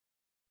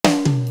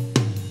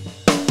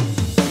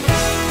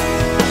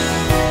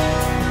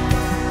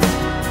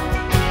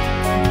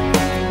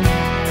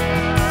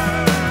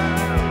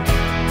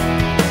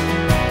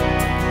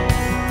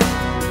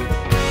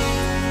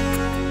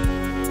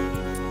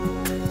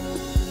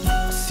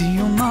see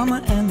your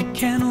mama and the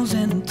candles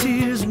and the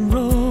tears and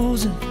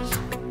roses.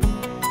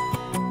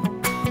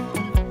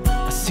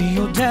 I see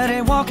your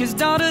daddy walk his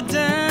daughter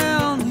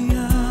down the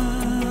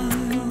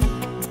aisle.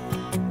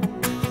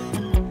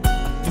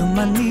 I feel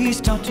my knees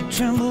start to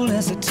tremble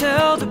as I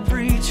tell the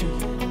preacher,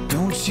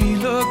 don't she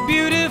look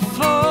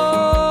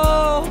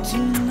beautiful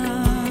tonight?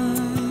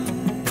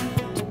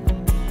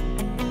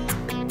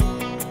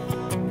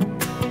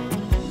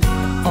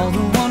 All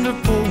the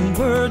wonderful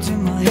words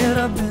in my head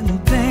I've been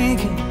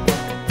thinking,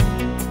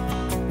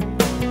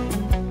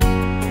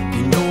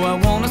 you know I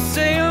wanna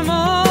say them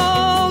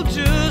all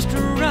just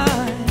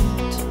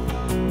right.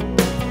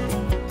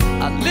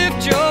 I lift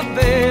your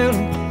veil,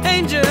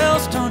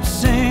 angels start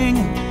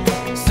singing,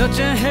 such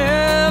a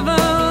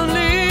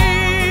heavenly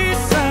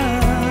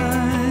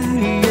sight,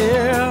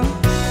 yeah.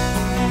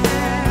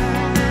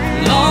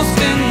 Lost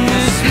in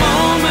this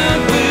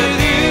moment with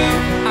you,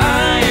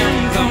 I am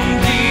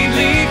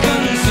completely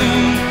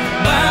consumed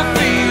by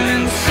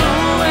feeling so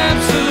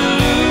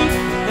absolute,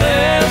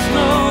 there's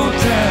no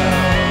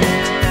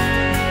doubt.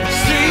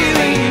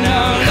 Sealing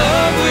our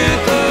love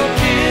with a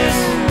kiss,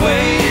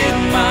 waited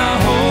my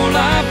whole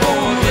life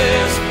for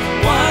this,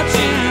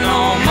 watching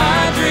all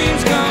my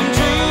dreams come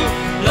true,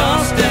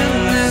 lost in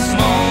this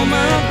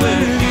moment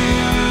with you.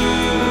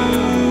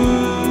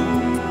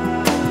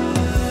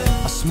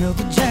 I smell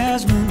the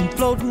jasmine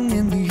floating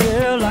in the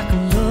air like a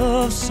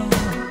love song.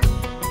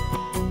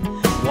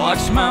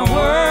 Watch my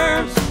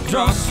words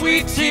draw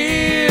sweet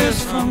tears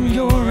from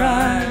your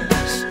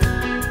eyes.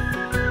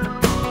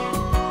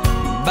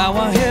 Bow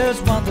our heads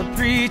while the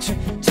preacher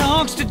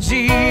talks to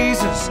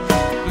Jesus.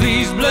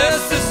 Please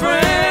bless this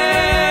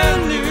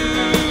brand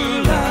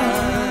new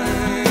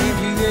life,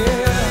 yeah.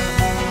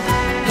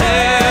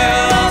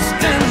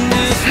 Lost in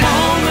this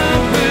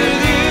moment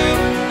with you,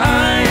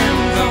 I am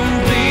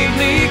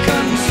completely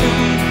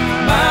consumed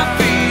by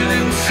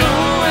feeling so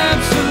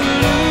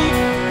absolute,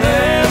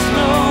 there's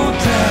no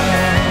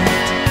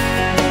doubt.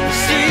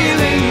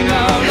 Sealing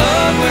our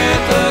love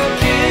with a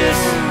kiss,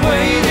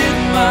 waited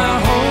my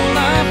whole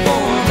life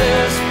for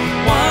this,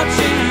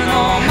 watching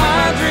all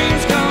my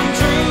dreams come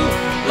true,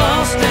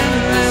 lost in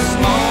this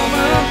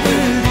moment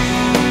with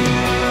you,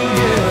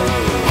 yeah.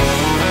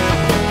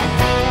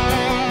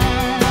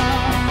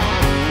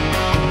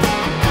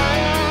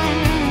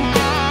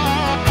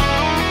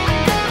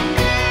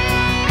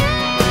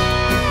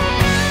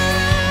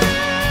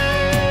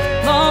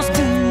 Lost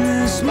in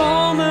this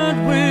moment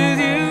with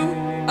you,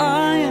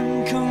 I am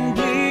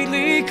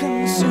completely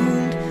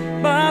consumed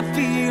by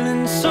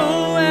feeling so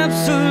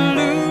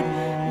absolute,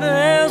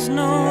 there's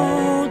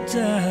no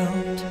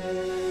doubt.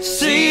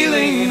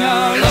 Sealing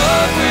our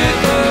love with